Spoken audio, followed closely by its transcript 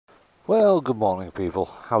Well, good morning people,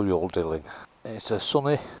 how you all doing? It's a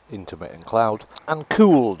sunny, intermittent cloud and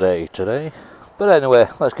cool day today. But anyway,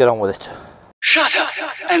 let's get on with it. Shut up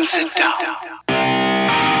and sit down.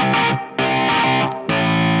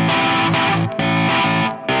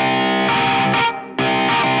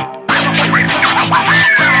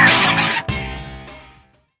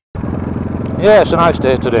 Yeah, it's a nice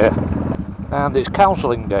day today. And it's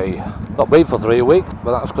counselling day. Not been for 3 weeks,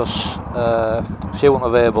 but that's because she wasn't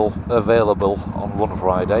available on one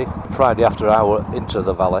Friday after hour into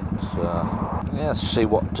the valley. So yeah, let's see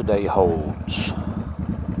what today holds.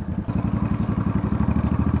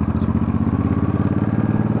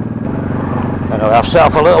 Anyway, I've set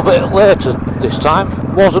off a little bit later this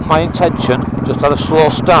time. Wasn't my intention, just had a slow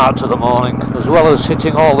start to the morning. As well as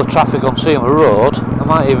hitting all the traffic on Seamer Road, I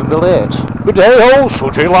might even be late. Good day, oh,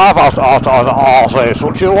 such a life, I say,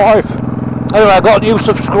 such a life. Anyway, I got a new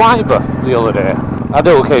subscriber the other day. I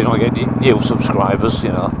do occasionally get new subscribers, you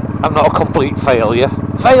know. I'm not a complete failure.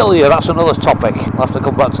 Failure, that's another topic. I'll have to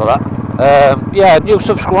come back to that. Yeah, new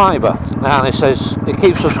subscriber. And it says, he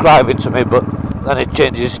keeps subscribing to me, but then it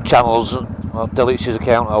changes channels or deletes his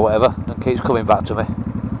account or whatever and keeps coming back to me.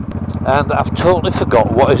 And I've totally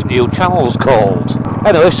forgot what his new channel's called.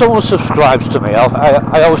 Anyway, if someone subscribes to me,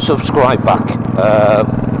 I always subscribe back.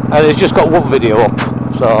 And he's just got one video up,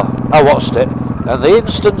 so I watched it. And the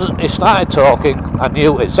instant he started talking, I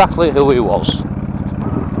knew exactly who he was.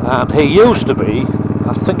 And he used to be,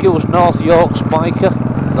 I think it was North Yorkshire Biker.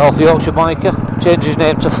 Changed his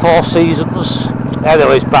name to 4 Seasons.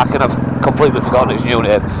 Anyway, he's back and I've completely forgotten his new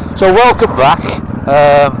name. So welcome back.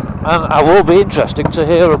 And I will be interesting to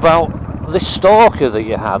hear about this stalker that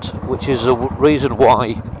you had, which is the reason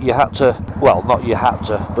why you had to, well, not you had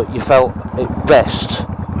to, but you felt it best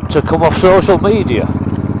to come off social media.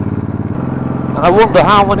 And I wonder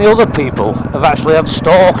how many other people have actually had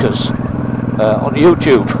stalkers on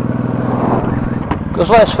YouTube. Because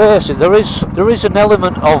let's face it, there is an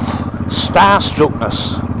element of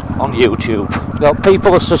starstruckness on YouTube. You know,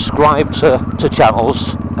 people are subscribed to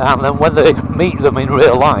channels, and then when they meet them in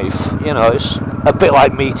real life, you know, it's a bit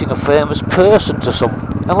like meeting a famous person to some.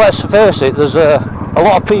 And let's face it, there's a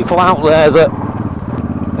lot of people out there that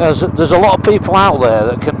there's a lot of people out there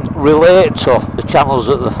that can relate to the channels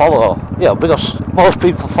that they follow. You know, because most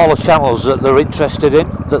people follow channels that they're interested in,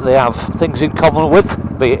 that they have things in common with,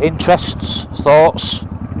 be it interests, thoughts,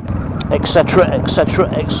 etc., etc.,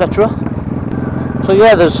 etc. So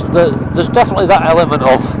yeah, there's definitely that element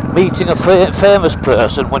of meeting a famous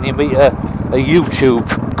person when you meet a YouTube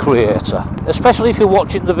creator, especially if you're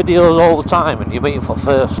watching the videos all the time and you meet him for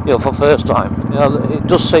first time. You know, it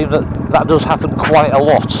does seem that does happen quite a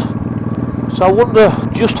lot. So I wonder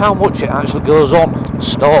just how much it actually goes on,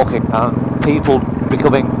 stalking and people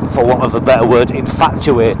becoming, for want of a better word,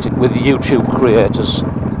 infatuated with YouTube creators.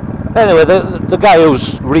 Anyway, the guy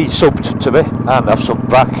who's resubbed to me, and I've subbed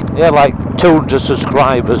back, he had like 200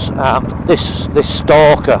 subscribers, and this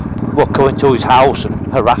stalker were coming to his house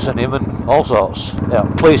and harassing him and all sorts. Yeah,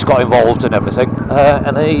 police got involved and everything,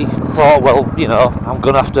 and he thought, well, you know, I'm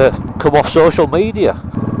going to have to come off social media.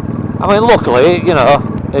 I mean, luckily, you know,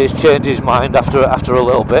 he's changed his mind after a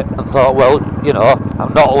little bit and thought, well, you know,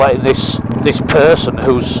 I'm not letting this person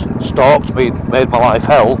who's stalked me, made my life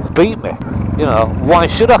hell, beat me. You know, why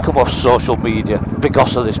should I come off social media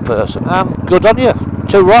because of this person? And good on you,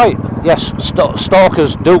 too right. Yes,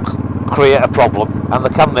 stalkers do create a problem, and they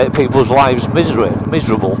can make people's lives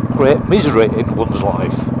miserable, create misery in one's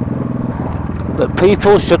life. But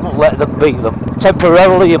people shouldn't let them beat them.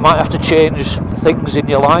 Temporarily, you might have to change things in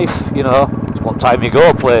your life, you know, what time you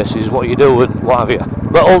go places, what you do and what have you.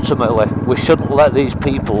 But ultimately, we shouldn't let these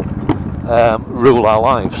people rule our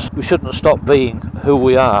lives. We shouldn't stop being who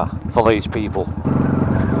we are for these people.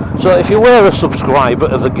 So if you were a subscriber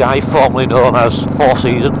of the guy formerly known as 4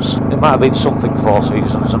 Seasons, it might have been something 4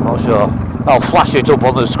 Seasons, I'm not sure. I'll flash it up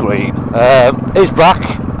on the screen. He's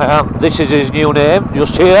back, and this is his new name,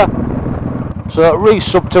 just here. So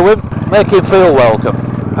resub to him, make him feel welcome.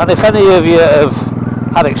 And if any of you have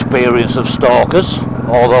had experience of stalkers,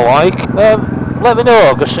 or the like, let me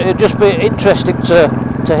know, because it'd just be interesting to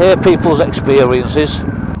hear people's experiences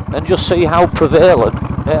and just see how prevalent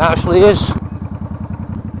it actually is.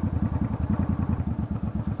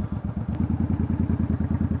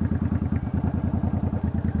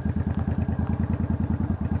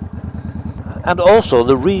 And also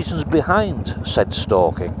the reasons behind said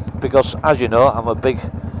stalking, because as you know, I'm big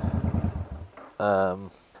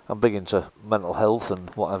into mental health and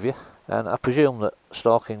what have you, and I presume that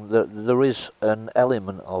stalking, there is an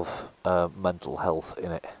element of mental health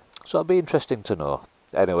in it. So it'd be interesting to know.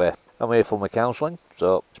 Anyway, I'm here for my counselling,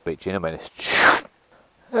 so speak to you in a minute.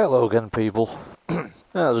 Hello again, people. That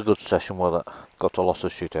was a good session with it. Got a lot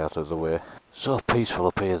of shit out of the way. So peaceful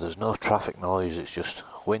up here, there's no traffic noise, it's just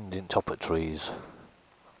wind in top of trees.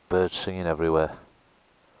 Birds singing everywhere.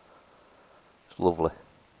 It's lovely.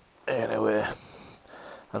 Anyway,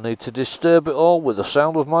 I need to disturb it all with the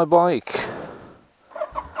sound of my bike.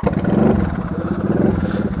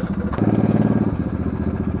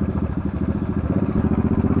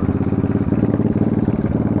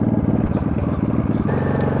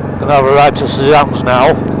 Gonna have a ride to Suzanne's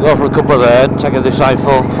now, go for a couple there and take this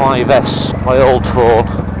iPhone 5S, my old phone,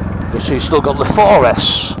 because she's still got the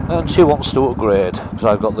 4S and she wants to upgrade, because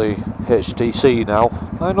I've got the HTC now.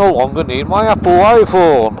 I no longer need my Apple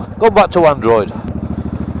iPhone. Go back to Android.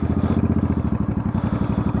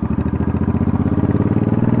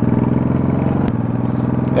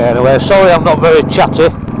 Anyway, sorry I'm not very chatty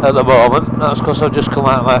at the moment. That's because I've just come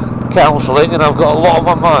out of my counselling and I've got a lot on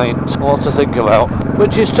my mind, a lot to think about,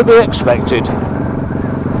 which is to be expected.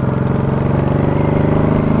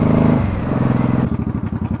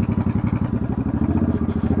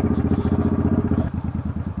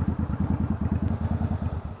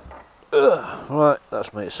 Right,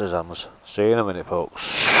 that's me at Suzanne's. See you in a minute, folks.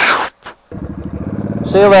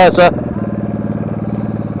 See you later.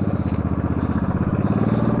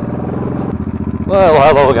 Well,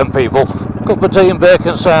 hello again, people. Cup of tea and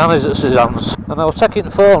bacon sarnies at Suzanne's, and I was taking the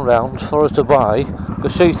phone round for her to buy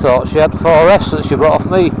because she thought she had the 4S that she bought off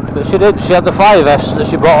me, but she didn't. She had the 5S that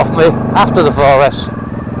she bought off me after the 4S.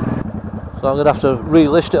 So I'm going to have to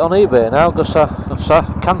relist it on eBay now because I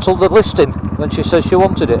cancelled the listing when she said she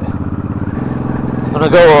wanted it. I'm going to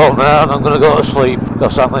go home now and I'm going to go to sleep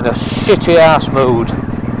because I'm in a shitty ass mood.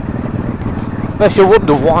 Makes you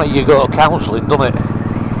wonder why you go to counselling, doesn't it?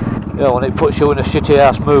 You know, when it puts you in a shitty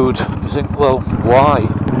ass mood, you think, well, why?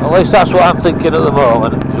 At least that's what I'm thinking at the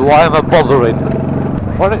moment, is why am I bothering?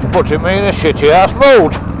 When it's putting me in a shitty ass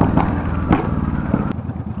mood.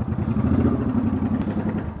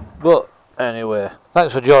 But anyway,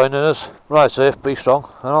 thanks for joining us. Ride safe, be strong,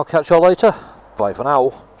 and I'll catch you all later. Bye for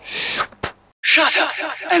now. Shut up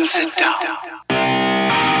and sit down.